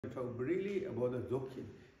talk briefly about the Dzogchen.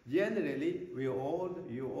 Generally, you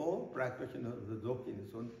all practitioners of the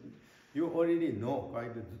Dzogchen, so you already know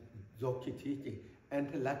quite the Dzogchen teaching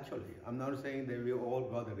intellectually. I'm not saying that we all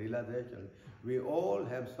got the realization. We all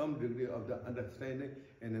have some degree of the understanding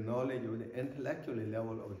and the knowledge of the intellectual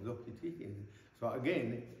level of Dzogchen teaching. So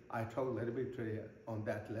again, I talk a little bit on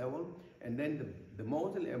that level. And then the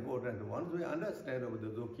most important, once we understand about the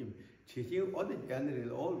Dzogchen teaching or the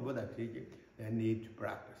general all Buddha teaching, they need to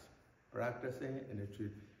practice. Practicing and to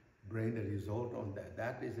bring the result on that.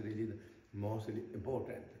 That is really the most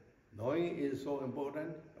important. Knowing is so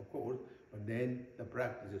important, of course, but then the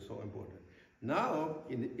practice is so important. Now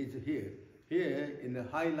it's here. Here in the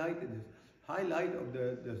highlight of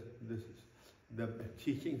the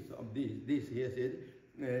teachings of this here says,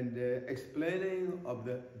 and explaining of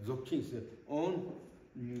the Dzogchen's own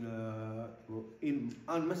in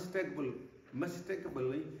unmistakably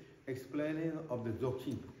explaining of the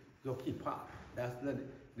Dzogchen path. That's the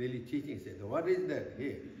really teaching said. What is that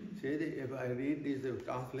here? Say that if I read this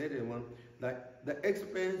translated one, like the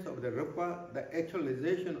expanse of the Rupa, the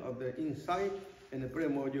actualization of the insight and the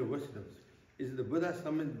primordial wisdoms, is the Buddha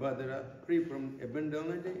summoned Vajra, free from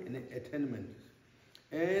abandonment and attainment.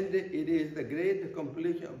 And it is the great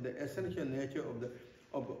completion of the essential nature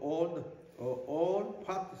of all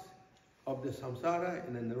paths of the samsara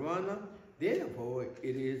and the nirvana. Therefore,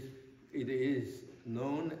 it is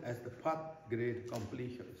known as the path great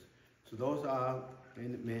completions. So those are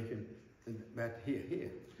mentioned that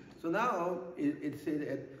here. So now it says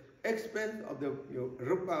at expense of the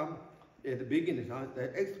Rupa at the beginning,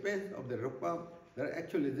 the expense of the Rupa, the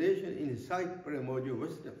actualization in sight primordial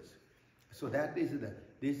wisdoms. So that is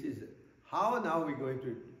this is how now we're going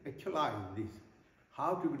to actualize this,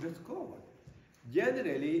 how to discover.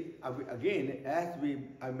 Generally, again, as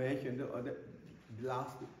I mentioned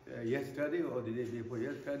last yesterday or the day before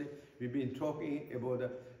yesterday, we've been talking about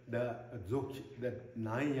the Dzogchen, the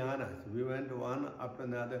 9 yanas. We went one after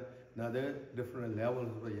another different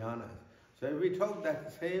levels of yanas. So if we talk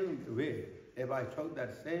that same way,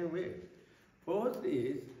 first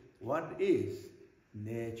is what is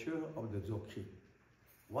nature of the Dzogchen?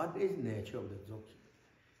 What is nature of the Dzogchen?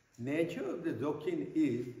 Nature of the Dzogchen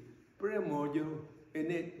is primordial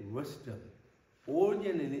innate wisdom,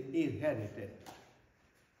 originally inherited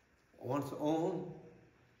one's own,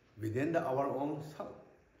 within our own self,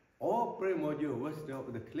 or primordial wisdom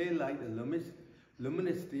of the clay-like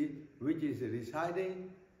luminosity which is residing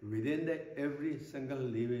within every single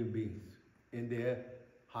living being in their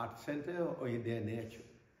heart center or in their nature.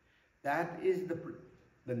 That is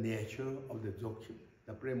the nature of the Dzogchen,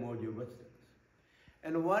 the primordial wisdom.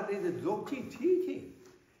 And what is the Dzogchen teaching?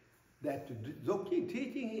 That Dzogchen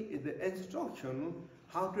teaching is the instruction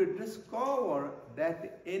how to discover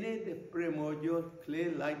that innate primordial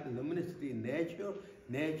clay-like luminosity nature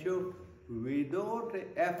without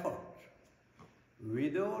effort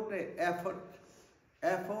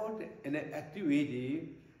and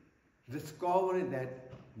activity, discovering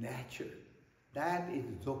that nature. That is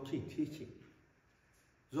Dzogchen teaching.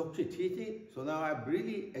 Dzogchen teaching, so now I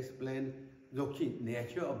really explain Dzogchen,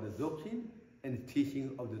 nature of the Dzogchen and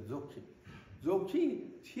teaching of the Dzogchen.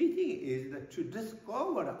 Dzogchen teaching is to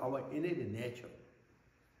discover our innate nature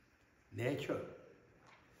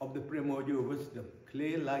of the primordial wisdom,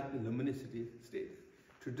 clay-like luminosity state,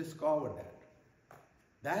 to discover that.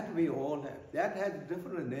 That we all have. That has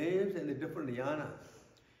different names and different yanas.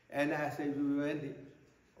 And as we went the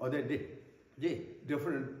other day,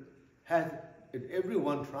 different has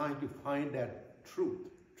everyone trying to find that truth,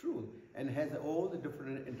 and has all the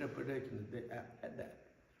different interpretations they had that.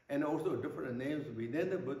 And also different names within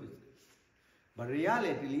the Buddhism. But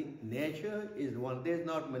reality, nature is one. There's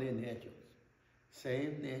not many natures.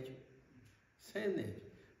 Same nature.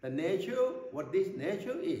 The nature, what this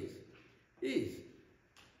nature is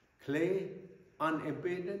clay,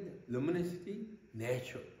 unimpeded, luminosity,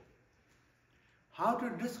 nature. How to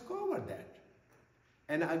discover that?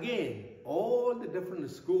 And again, all the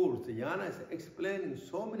different schools, the Yana is explaining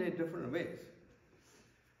so many different ways.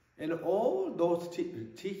 And all those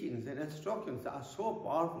teachings and instructions are so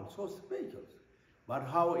powerful, so special. But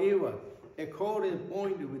however, according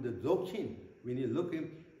point with the Dzogchen, when you look at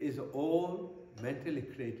it, is all mentally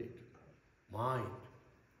created, mind.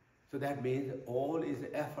 So that means all is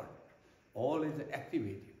effort, all is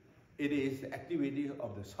activity. It is the activity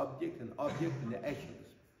of the subject and object and the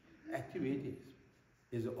actions. Activities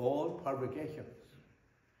is all purifications.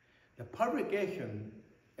 The purification,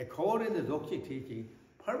 according to the Dzogchen teaching,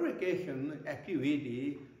 purification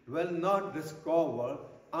activity will not discover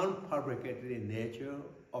unpurified nature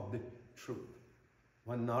of the truth.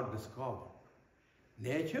 Will not discover.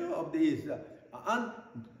 Nature of this,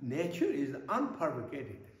 nature is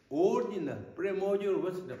unfabricated, original, primordial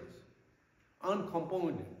wisdoms,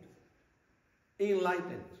 uncompounded,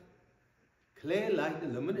 enlightened, clay-like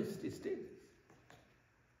luminous state.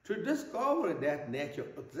 To discover that nature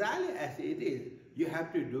exactly as it is, you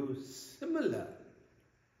have to do similar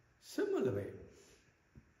way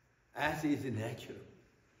as is nature.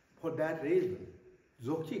 For that reason,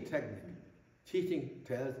 Dzogchen technique, teaching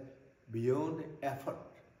tells beyond effort,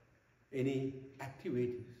 any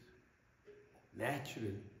activities,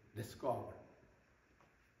 naturally discovered.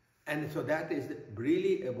 And so that is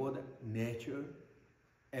really about the nature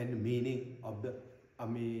and meaning of the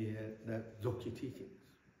Dzogchen teachings.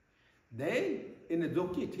 Then, in the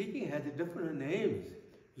Dzogchen teaching has different names.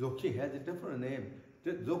 Dzogchen has a different name.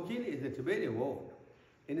 Dzogchen is a Tibetan word.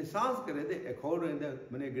 In Sanskrit, according to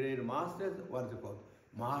many great masters, what is it called?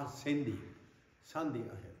 Mahasandhi. Sandhi.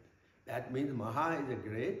 That means Maha is a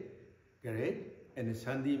great, and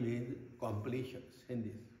Sandhi means completion,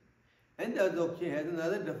 Sandhi. And the Dzogchen has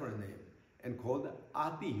another different name, and called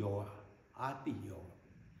Ati Yoga. Ati Yoga.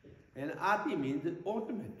 And Ati means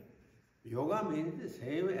ultimate. Yoga means the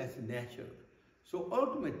same as natural. So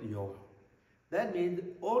ultimate yoga. That means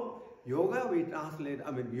yoga we translate,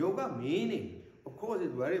 yoga meaning, of course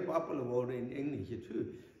it's very popular word in English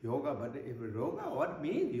too. Yoga, but if yoga, what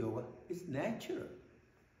means yoga? It's natural.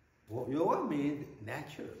 Yoga means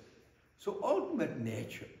natural. So ultimate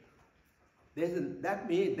nature. That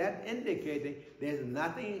indicating there's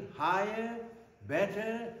nothing higher,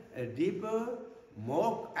 better, deeper,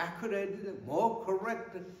 more accurate, more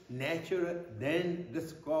correct nature than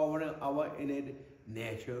discovering our innate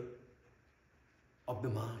nature of the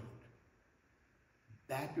mind.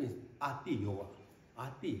 That is Ati Yoga.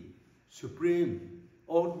 Ati, supreme,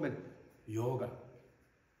 ultimate yoga.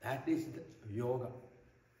 That is the yoga.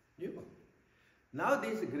 Now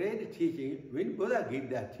this great teaching, when Buddha gave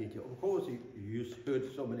that teaching, of course you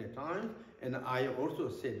heard so many times, and I also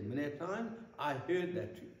said many times, I heard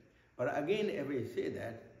that too. But again, if we say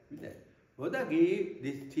that Buddha gave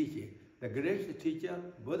this teaching, the greatest teacher,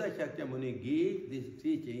 Buddha Shakyamuni gave this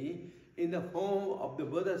teaching in the form of the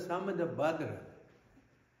Buddha Samye.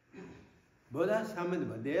 Buddha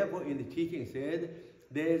Samye, therefore in the teaching said,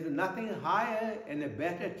 there is nothing higher and a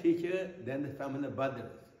better teacher than the Samye.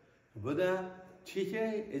 Buddha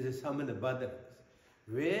teacher is the Samye.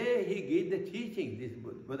 Where he gave the teaching, this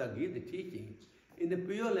Buddha gave the teaching in the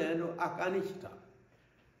pure land of Akanishta.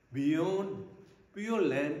 Beyond pure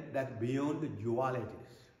land, that beyond the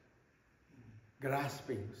dualities,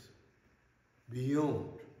 graspings,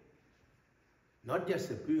 beyond, not just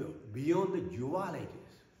the pure, beyond the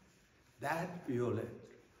dualities, that pure land,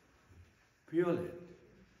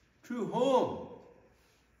 to whom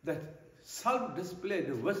that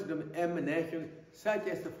self-displayed wisdom emanation, such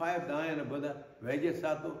as the 5 Dhyana Buddha,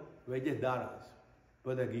 Vajra, Vajradharas,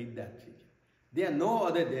 Buddha gave that teaching. They are no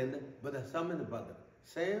other than Buddha Samye.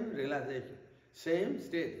 Same realization, same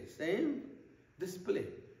state, same display,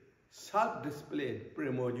 self-displayed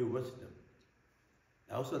primordial wisdom.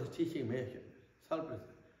 Also the teaching mentioned,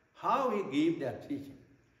 self-display. How he gave that teaching?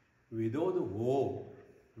 Without the war,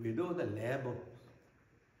 without the labels.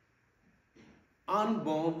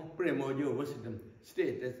 Unborn primordial wisdom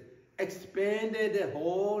status expanded the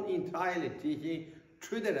whole entire teaching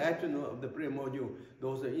to the rationale of the primordial,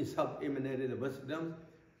 those self-emanated wisdom,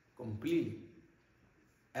 completely.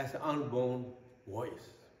 As an unborn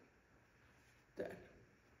voice.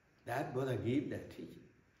 That Buddha gave that teaching.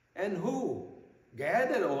 And who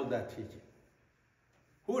gathered all that teaching?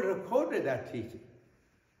 Who recorded that teaching?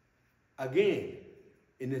 Again,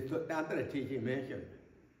 in the Tantra teaching mentioned,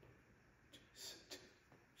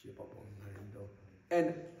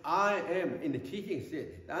 and I am, in the teaching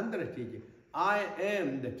said, Tantra teaching, I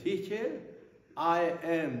am the teacher, I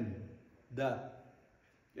am the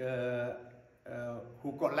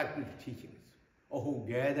who collected the teachings, or who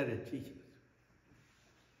gathered the teachings.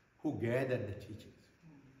 Who gathered the teachings.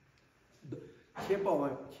 The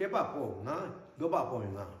one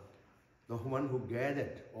who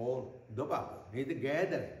gathered all, he's the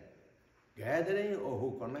gathering or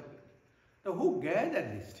who connected. So who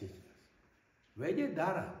gathered these teachings?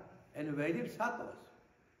 Vajradhara and Vajrasattva's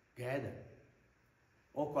gathered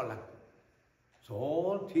or collected. So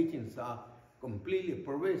all teachings are completely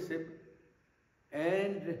pervasive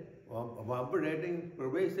and vibrating,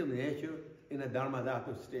 pervasive nature in a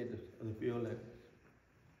dharmadhatu state of the pure life.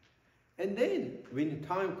 And then, when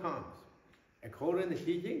time comes, according to the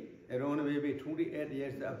teaching, around maybe 28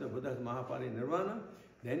 years after Buddha's Mahaparinirvana,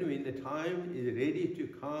 then when the time is ready to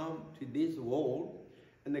come to this world,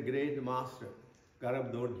 and the great master,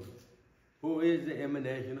 Garabdorji, who is the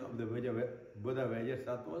emanation of the Buddha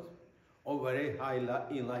Vajrasattvas, or very high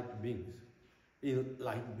enlightened beings,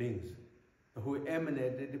 who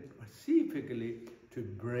emanated specifically to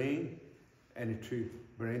bring the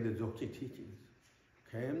Dzogchen teachings.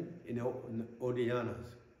 Came in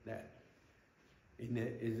Odhyanas, that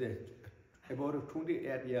about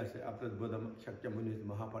 28 years after the Buddha Shakyamuni's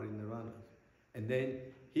Mahaparinirvana. And then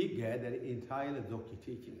he gathered entire Dzogchen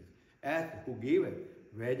teachings, as who gave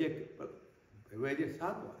it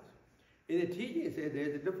Vajrasattvas. In the teaching, it says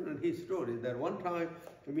there's a different stories. That one time,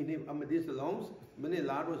 this long, many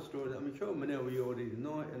lot of stories, I'm sure many of you already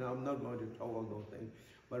know, and I'm not going to talk all those things.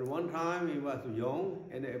 But one time he was young,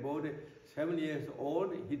 and about 7 years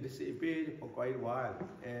old, he disappeared for quite a while.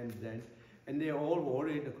 And they all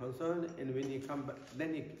worried and concerned, and when he come back,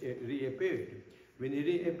 then he reappeared. When he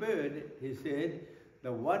reappeared, he said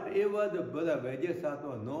that whatever the Buddha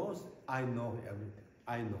Vajrasattva knows, I know everything.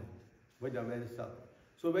 I know. Buddha Vajrasattva.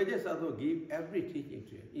 So Vajrasattva give every teaching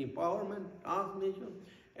to him. Empowerment, transmission,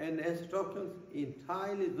 and instructions,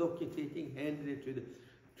 entirely Dzogchen teaching handed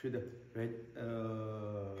to the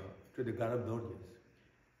Garab Dorjes.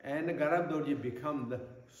 And the Garab Dorje become the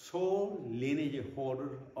sole lineage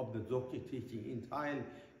holder of the Dzogchen teaching, entire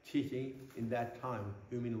teaching in that time,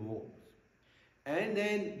 human worlds. And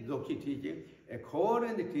then Dzogchen teaching,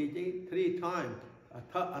 according to teaching, 3 times,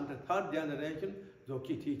 under 3rd generation,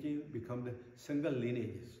 Dzogchen teaching become the single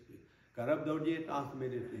lineages. Garab Dorje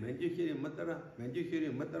transmitted to Manjushiri Matra,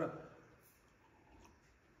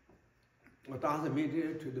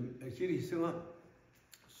 transmitted to the Shiri Sima.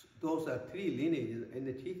 Those are 3 lineages, and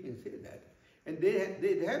the teaching say that. And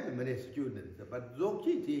they have many students, but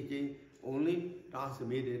Dzogchen teaching only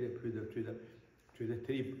transmitted to the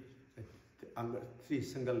 3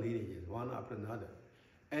 single lineages, one after another.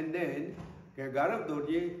 And then Garab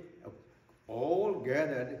Dorje all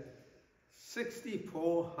gathered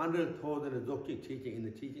 6,400,000 Dzogchen teaching. In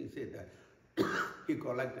the teaching said that he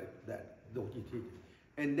collected that Dzogchen teaching.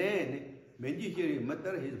 And then Manjushiri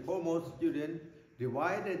Matra, his foremost student,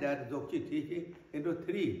 divided that Dzogchen teaching into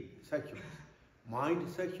 3 sections: mind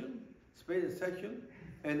section, space section,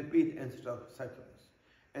 and speech and sections.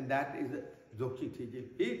 And that is the Dzogchen teaching.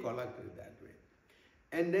 He collected that way.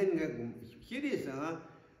 And then here is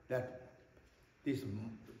that this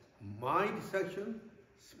mind section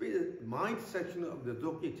of the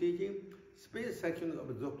Dzogchen teaching, space section of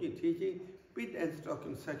the Dzogchen teaching, speech and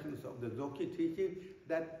sections of the Dzogchen teaching,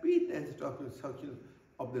 that speech and section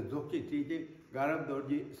of the Dzogchen teaching, Garab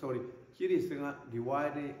Dorje, Kirisanga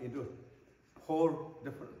divided into 4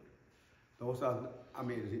 different. Those are,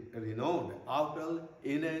 renowned: outer,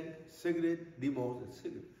 inner, secret, the most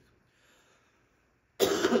secret.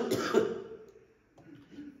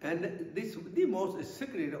 And this, the most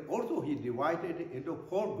secret, also he divided into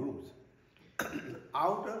 4 groups.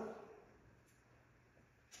 Outer,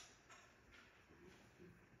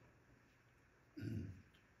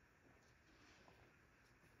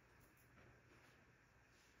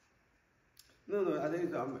 No, I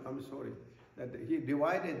think I'm sorry. That he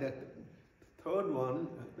divided that 3rd one,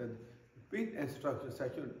 the speech and structure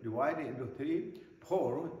section, divided into 3,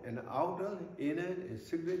 4, and outer, inner, and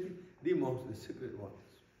secret, the most secret ones.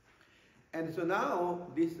 And so now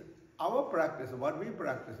our practice, what we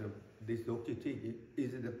practice, this Dzogchen teaching,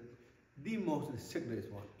 is the most secret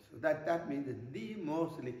one. So that means the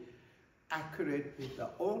mostly accurate is the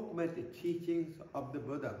ultimate teachings of the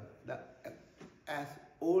Buddha, as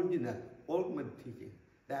original, ultimate teaching.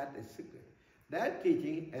 That is secret. That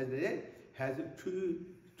teaching has 2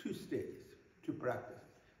 stages to practice.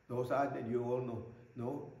 Those are that you all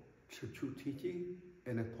know true teaching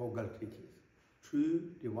and toggle teachings. True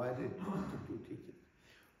divided into 2 teachings.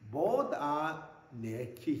 Both are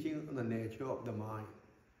teaching on the nature of the mind,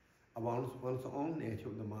 one's own nature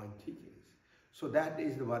of the mind teachings. So that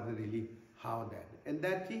is what really how that. And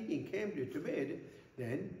that teaching came to Tibet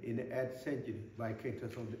then in the 8th century by King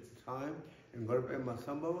Tsewang time, and Gorpema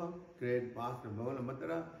Sambhava, great master Bhavana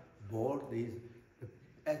Matra, brought these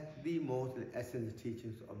the most essential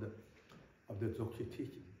teachings of the Dzogchen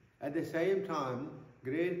teaching. At the same time,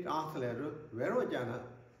 great translator Vajrayana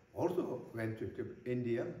also went to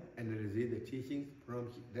India and received the teachings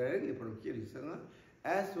directly from Kirisana,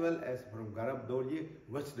 as well as from Garab Dorje,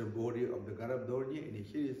 wisdom body of the Garab Dorje in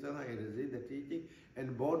Kirisana. He received the teaching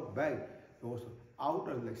and brought back those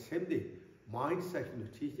outer Samye mind section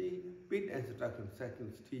of teaching, speech and instruction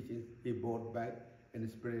sections teaching. He brought back and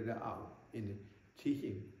spread it out in the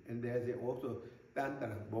teaching. And there's also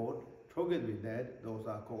Tantra board. Together with that, those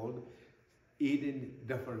are called eating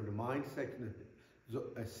different mind sections,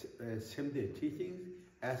 Samye teachings,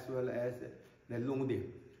 as well as the Lungde.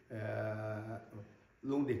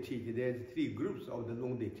 Longde teaching. There's 3 groups of the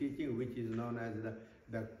Longde teaching, which is known as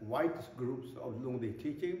the white groups of Longde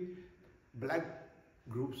teaching, black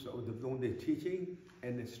groups of the Longde teaching,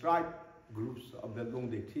 and the striped groups of the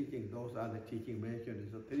Longde teaching. Those are the teaching mentioned.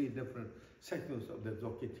 So 3 different sections of the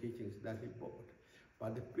Dzogchen teachings that he brought.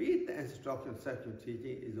 But the fifth instruction section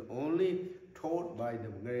teaching is only taught by the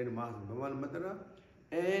Great Master Bhavanamatra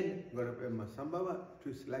and Guru Padma Sambhava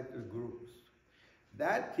to selected groups.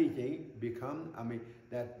 That teaching become,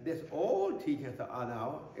 that this all teachings are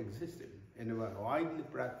now existing and were widely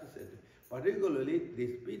practiced. Particularly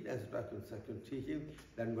this fifth instruction section teaching,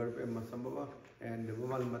 that Guru Padma Sambhava and the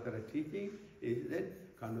Bhavanamatra teaching is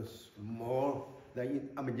that kind of more.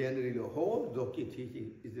 Generally, the whole Dzogchen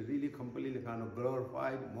teaching is really completely kind of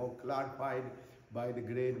glorified, more clarified by the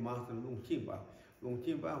great master Lingpa.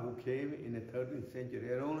 Lingpa, who came in the 13th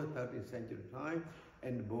century, around the 13th century time,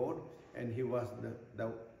 and he was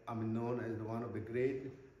known as one of the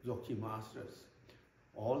great Dzogchen masters.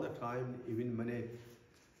 All the time, even many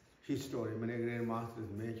great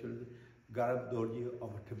masters mentioned Garab Dorji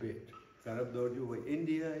of Tibet. Garab Dorji of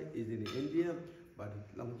India is in India. But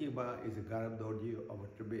Lingpa is a Garab Dorji of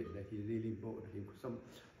Tibet that he really brought.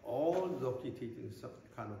 All Dzogchen teachings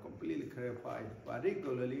kind of completely clarified,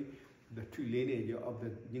 particularly the true lineage of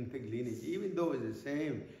the Yingtek lineage, even though it's the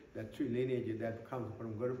same, that true lineage that comes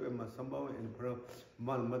from Guru Padma Sambhava and from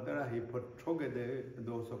Bhavanamatra, he put together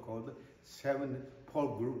those so-called 7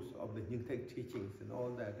 core groups of the Yingtek teachings and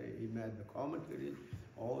all that. He made the commentaries,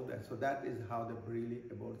 all that. So that is how they really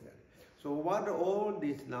about that. So what are all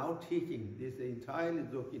this now teaching, this entirely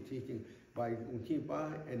Dzogchen teaching by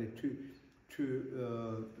Lingpa and the two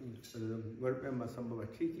Guru Padma Sambhava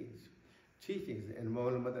teachings and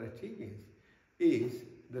Bhavanamatra teachings is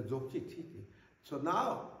the Dzogchen teaching. So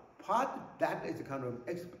now that is a kind of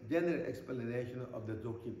general explanation of the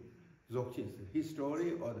Dzogchen's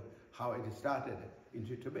history or how it started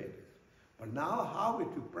into Tibet. But now how we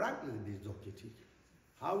to practice this Dzogchen teaching?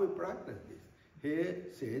 How we practice this? Here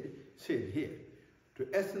said here, to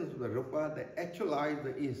essence of the Rupa, they actualize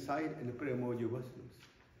the insight and the primordial wisdoms.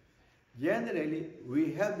 Generally,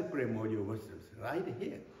 we have the primordial wisdoms right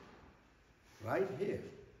here,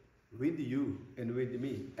 with you and with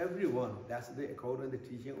me, everyone. That's according to the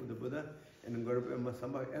teaching of the Buddha and Guru Padma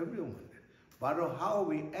Sambhava, everyone. But how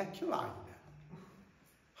we actualize that,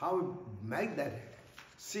 how we make that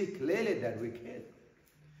see clearly that we can.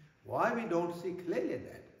 Why we don't see clearly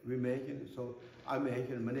that? We mentioned, so I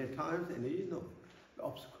mentioned many times, and the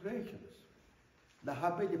obscurations, the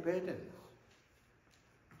habit patterns,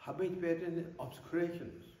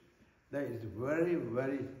 obscurations, that is very,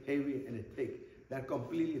 very heavy and thick, that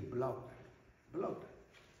completely blocked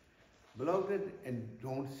it and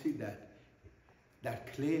don't see that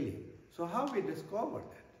clearly. So how we discover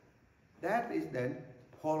that? That is then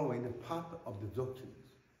following the path of the Dzogchen.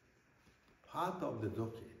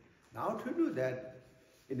 Now to do that,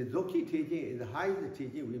 in the Dzogchen teaching, in the highest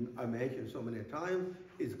teaching, I mentioned so many times,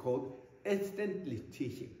 is called instantly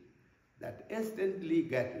teaching. That instantly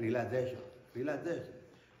get realization.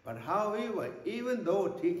 But however, even though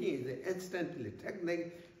teaching is an instantly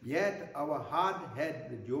technique, yet our hard head,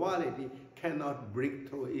 the duality, cannot break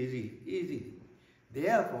through easily.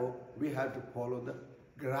 Therefore, we have to follow the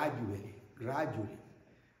gradual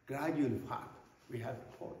path. We have to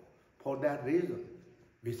follow. For that reason,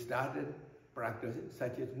 we started practices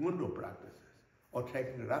such as Mundo practices, or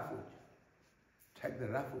take the refuge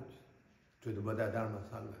to the Buddha Dharma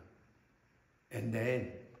Sangha. And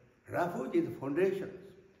then, refuge is the foundations,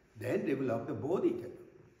 then develop the Bodhicitta.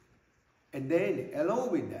 And then,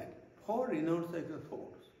 along with that, 4 renunciation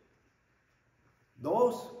thoughts.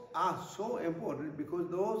 Those are so important because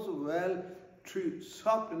those will to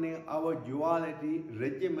softening our duality,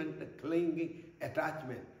 regiment, clinging,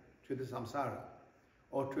 attachment to the samsara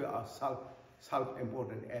or to our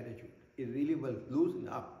self-important attitude. It really will loosen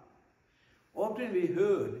up. Often we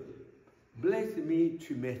heard, bless me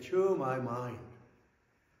to mature my mind.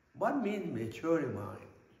 What means maturing mind?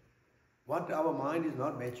 What our mind is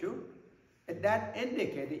not mature? And that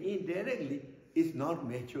indicated indirectly is not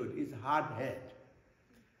matured, it's hard head.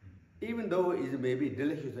 Even though it may be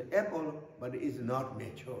delicious apple, but it is not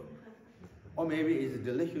mature. Or maybe it's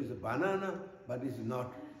delicious banana, but it's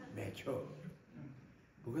not mature.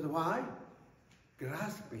 Because why?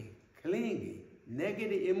 Grasping, clinging,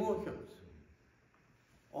 negative emotions.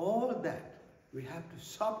 All that, we have to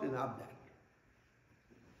soften up that.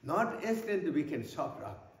 Not instantly we can soften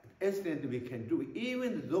up. Instantly we can do it.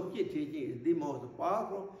 Even the Dzogchen teaching is the most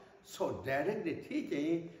powerful, so directly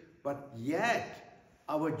teaching, but yet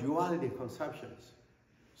our duality conceptions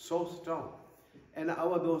so strong. And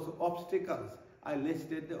those obstacles I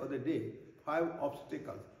listed the other day, 5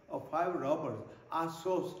 obstacles or 5 robbers are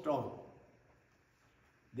so strong.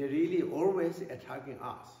 They're really always attacking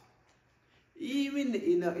us. Even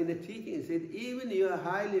in the teaching, it said, even you are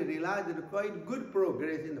highly realized and quite good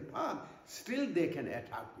progress in the path, still they can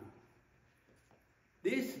attack you.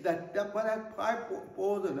 That 5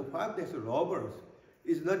 poses, the 5 days robbers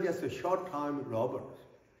is not just a short-time robbers.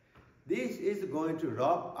 This is going to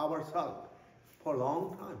rob ourselves for a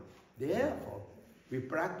long time. Therefore, we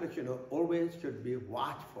practitioners always should be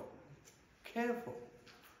watchful, careful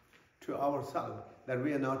to ourselves that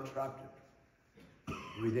we are not trapped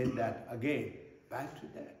within that. Again, back to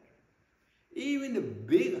that. Even the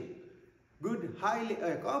big, good, highly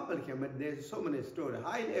accomplishment, there's so many stories,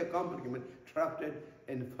 highly accomplishment, trapped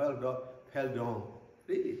and fell down.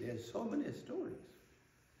 Really, there's so many stories.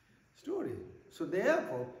 So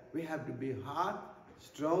therefore, we have to be hard,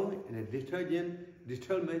 strong, and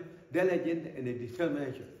determined, diligent, and a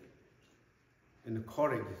determination. And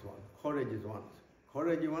courageous ones,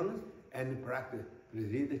 and practice.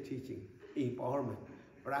 Read the teaching, empowerment.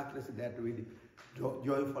 Practice that with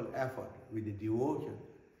joyful effort, with the devotion,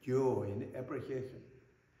 joy, and appreciation.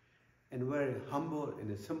 And very humble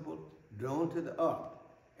and simple, down to the earth,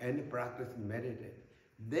 and practice and meditate.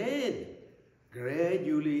 Then,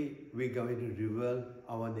 gradually, we're going to reveal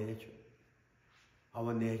our nature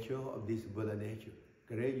of this Buddha nature.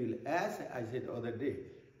 Gradually, as I said the other day,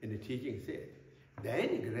 in the teaching said,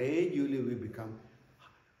 then gradually we become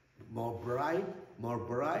more bright, more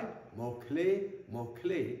clay,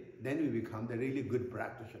 then we become the really good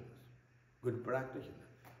practitioners.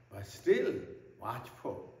 But still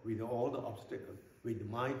watchful with all the obstacles, with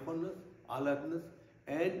mindfulness, alertness,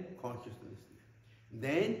 and consciousness.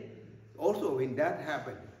 Then, also when that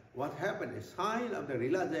happened, what happened? A sign of the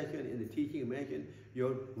realization in the teaching mentioned,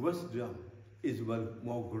 your wisdom is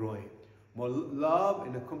more growing. More love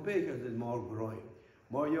and the compassion is more growing.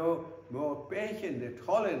 More patience, the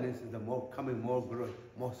tolerance is becoming more growing,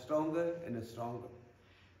 more stronger and stronger.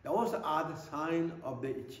 Those are the signs of the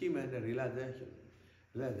achievement and realization.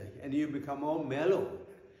 And you become more mellow,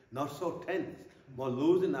 not so tense, more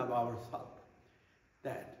loosen of ourselves.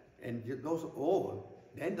 And those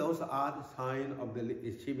are the signs of the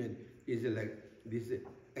achievement. Is like this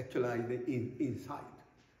actualized insight.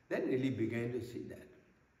 Then really began to see that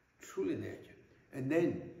truly nature, and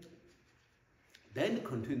then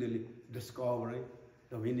continually discovering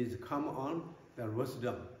the when it's come on the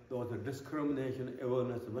wisdom, or the discrimination,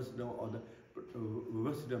 awareness, wisdom, or the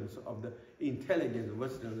wisdoms of the intelligence,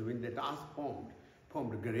 wisdom, when that are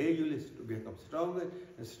formed gradually to become stronger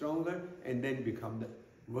and stronger, and then become the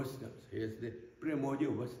wisdoms. Here's the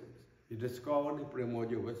primordial wisdoms. You discover the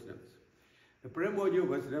primordial wisdoms. The primordial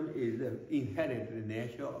wisdom is the inherent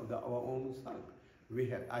nature of our own self. We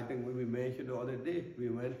have, I think when we mentioned the other day, we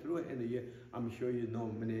went through it, and I'm sure you know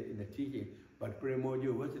many in the teaching, but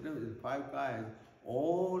primordial wisdom is 5 guys,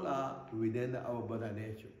 all are within our Buddha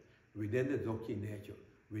nature, within the Dzogchen nature,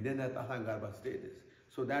 within the Tathagata status.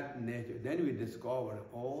 So that nature, then we discover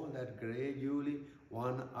all that gradually,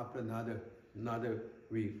 one after another,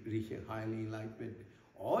 we reach a highly enlightenment.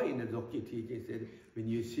 Or in the Dzogchen teaching said, when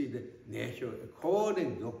you see the nature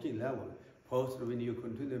according to Dzogchen level, first when you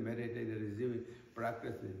continue to meditate and receiving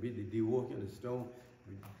practice with the devotion, strong,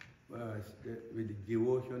 with the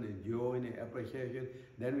devotion and joy and appreciation,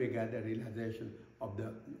 then we get the realization of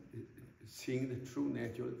the seeing the true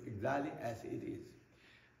nature exactly as it is.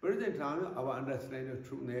 Present time, our understanding of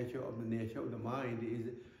true nature of the mind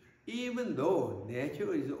is, even though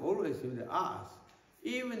nature is always with us,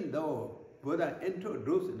 even though Buddha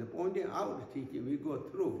introduced and pointing out the teaching we go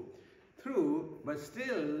through, but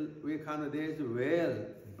still we there's a veil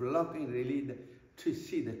blocking really to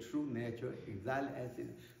see the true nature exactly as it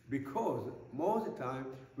is. Because most of the time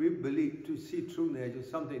we believe to see true nature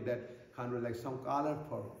something that like some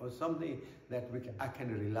colorful or something that I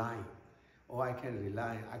can rely on. Or I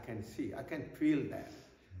can see, I can feel that.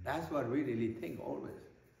 That's what we really think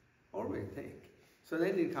always think. So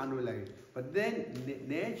then it can't relate. But then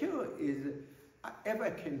nature is, if I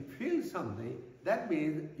can feel something, that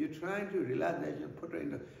means you're trying to realization,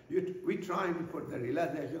 we're trying to put the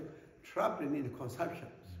realization trapped in the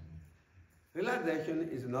conceptions. Realization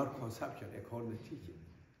is not conception according to teaching.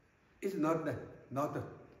 It's not the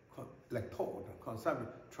like thought or conception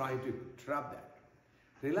trying to trap that.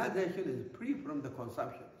 Realization is free from the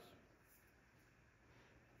conceptions.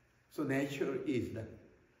 So nature is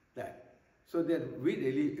that. So that we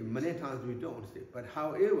really, many times we don't see. But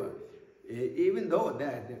however, even though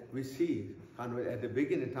that we see at the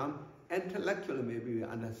beginning time, intellectually maybe we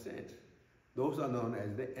understand. Those are known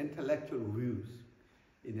as the intellectual views.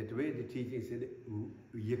 In that way, the teaching said,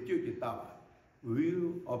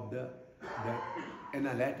 view of the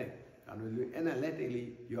analytic.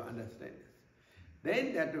 Analytically, you understand this.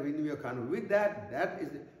 Then that when you come with that, that is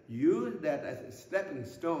use that as stepping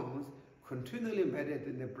stones, continually meditate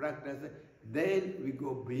in the practice, then we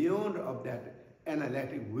go beyond of that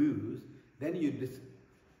analytic views, then you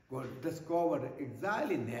discover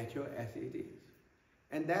exactly nature as it is.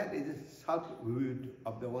 And that is a self-view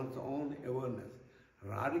of the one's own awareness.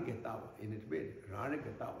 Radhikatawa, in its way,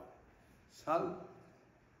 Radhikatawa.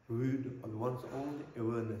 Self-view of one's own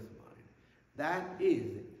awareness mind. That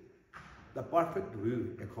is the perfect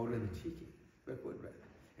view according to teaching.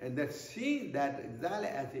 And that seeing that exactly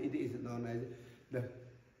as it is known as the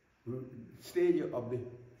stage of the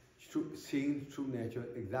seeing true nature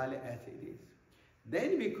exactly as it is.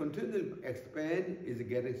 Then we continue to expand, is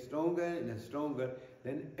getting stronger and stronger,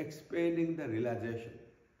 then expanding the realization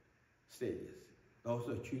stages.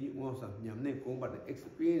 Also, the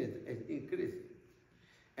experience is increasing.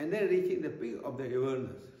 And then reaching the peak of the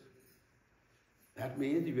awareness. That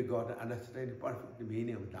means we got to understand the perfect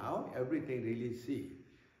meaning of Tao, everything really see.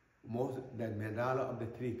 Most that mandala of the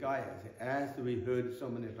three kayas, as we heard so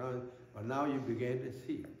many times, but now you begin to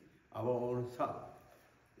see our own self,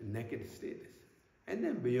 naked status. And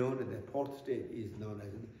then beyond it, the fourth state is known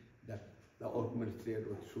as the ultimate state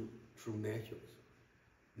of true natures.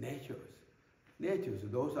 Natures,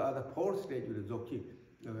 those are the fourth stage of the Dzogchen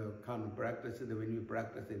kind of practices, when you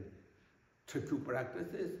practice in Triku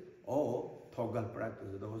practices or Thogal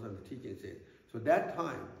practices, those are the teaching states. So that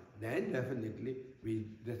time, then definitely we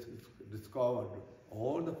discovered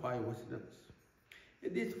all the five wisdoms.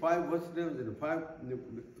 And these five wisdoms and the five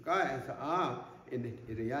guys are in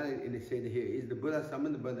reality, in the said here, is the Buddha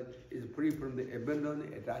summoned Buddha is free from the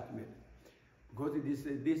abandoned attachment. Because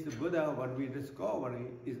this Buddha, what we discover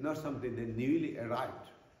is not something that newly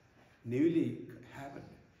arrived, newly happened.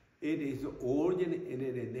 It is the origin in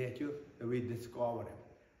the nature that we discover it.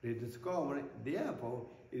 We discover it, therefore,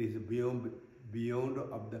 it is beyond beyond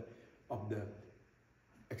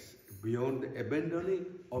abandoning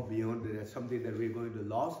or beyond something that we're going to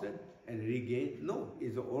lose it and regain. No,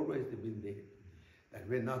 it's always been there. That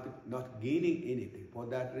we're not gaining anything. For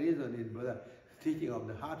that reason, in Buddha's teaching of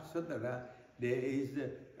the Heart Sutra, there is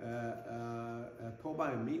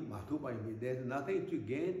Thobayami, Mathubayami. There's nothing to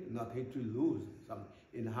gain, nothing to lose.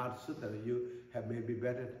 In the Heart Sutra, you have maybe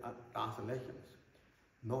better translations.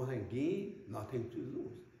 Nothing gain, nothing to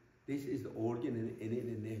lose. This is the origin in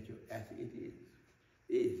the nature as it is.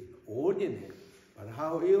 It is ordinary. But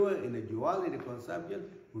however, in the duality conception,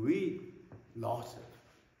 we lost it.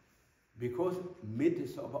 Because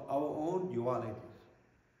midst of our own dualities,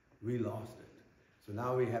 we lost it. So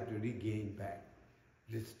now we have to regain back,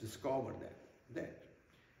 just discover that.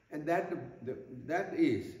 And that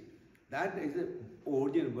is the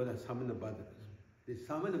origin of the Samanabhadra. The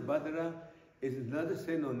Samanabhadra is another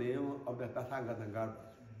synonym of the Tathagata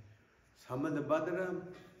Garbha. Samanabhadra,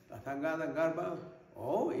 Tathagata Garbha,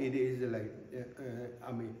 it is like,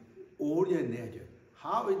 origin nature.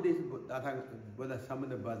 How is this Buddha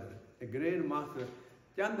Samanabhadra? The great master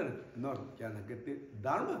Chandra, not Chandra Kirti,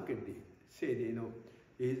 Dharma Kirti said,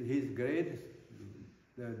 his great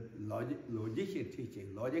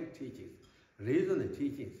logic teachings, reason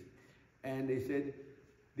teachings. And he said,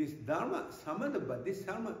 this Dharma, Samanabhadra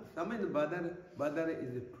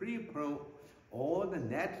is free from all the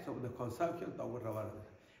nets of the consumption of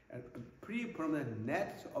and free from the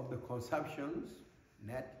nets of the consumptions,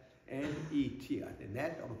 net, N-E-T, the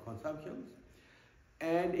net of consumptions.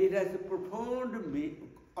 And it has the profound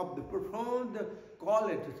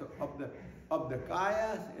qualities of the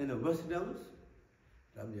kayas and the wisdoms,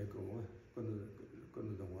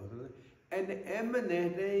 and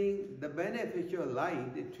emanating the beneficial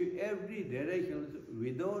light to every direction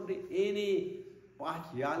without any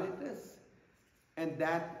partialities, and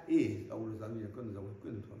that is,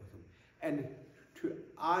 and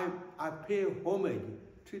I pay homage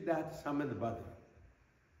to that Samanabhadra,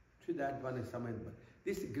 to that one is Samanabhadra.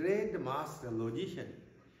 This great master, logician,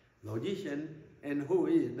 and who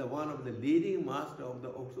is the one of the leading master of the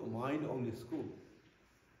also mind-only school.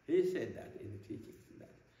 He said that in the teachings.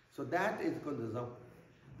 So that is called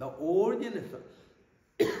the origin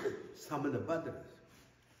of Samanabhadras.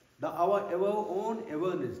 Our own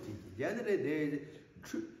awareness teaching. Generally, there is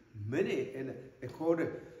many in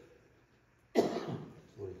according.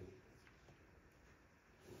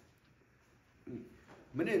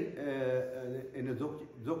 Many in the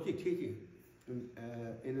Dzogchen teaching,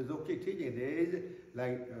 there is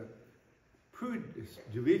like two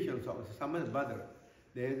divisions of Samanabhadra.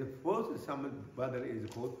 There is the first Samanabhadra is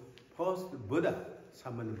called first Buddha.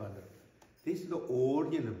 Samana Buddha. This is the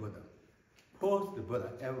original Buddha, first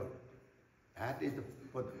Buddha ever. That is the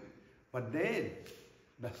Buddha. But then,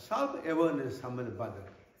 the self-awareness Samana Buddha,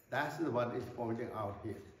 that's what is pointing out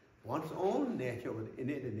here. One's own nature,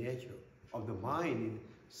 innate nature of the mind is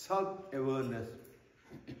self-awareness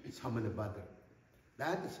Samana Buddha.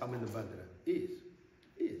 That is Samana Buddha is.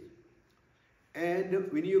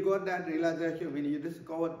 And when you got that realization, when you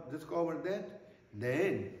discover that,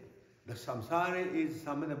 then the samsara is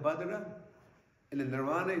Samana Buddha, and the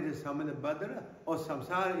nirvana is the Samana Buddha, or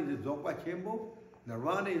samsara is the Dzogchen Khenpo,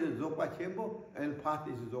 nirvana is the Dzogchen Khenpo, and path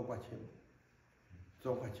is the Dzogchen Khenpo.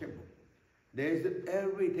 Dzogchen Khenpo. There's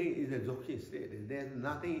everything is a Dzogchen state. There's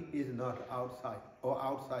nothing is not outside or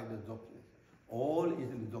outside the Dzogchen. All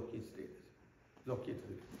is in the Dzogchen state. Dzogchen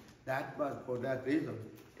state. That was for that reason.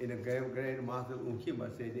 In a great master Unkhima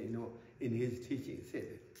said, in his teaching,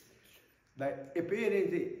 said the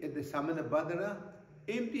appearance is the Samana Buddha,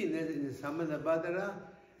 emptiness is the Samana Buddha,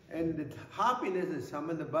 and the happiness is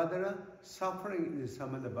Samana Buddha, suffering is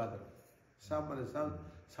Samana Buddha.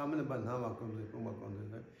 Samana Buddha.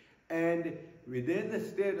 And within the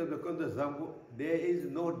state of the Kunda Zambu, there is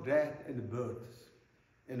no death and births,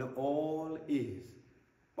 and all is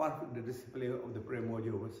perfect display of the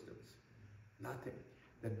primordial wisdoms. Nothing.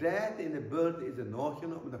 The death and the birth is a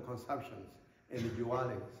notion of the conceptions and the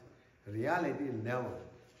dualities. Reality never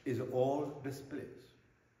is all displays.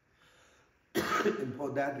 And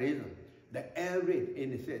for that reason, the average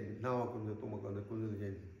in the said,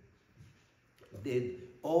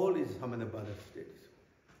 all is Samana Buddha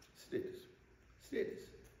status.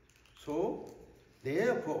 So,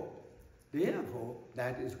 therefore,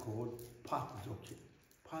 that is called Path Dzogchen.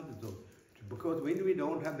 Because when we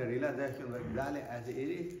don't have the realization of exactly as it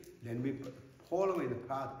is, then we follow in the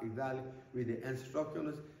path exactly with the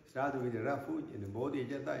instructions, starting with the refuge and the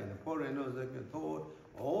bodhicitta and the foreigners thought,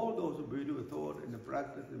 all those beautiful thoughts and the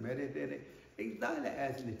practice, the meditating, exactly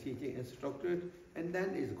as in the teaching instructed, and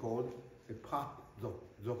then is called the path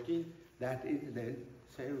Dzogchen, that is then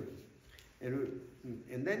savory.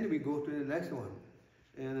 And then we go to the next one.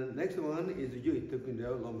 And the next one is Yu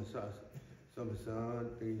Tukundel Lomasas.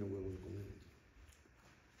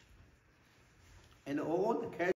 And all the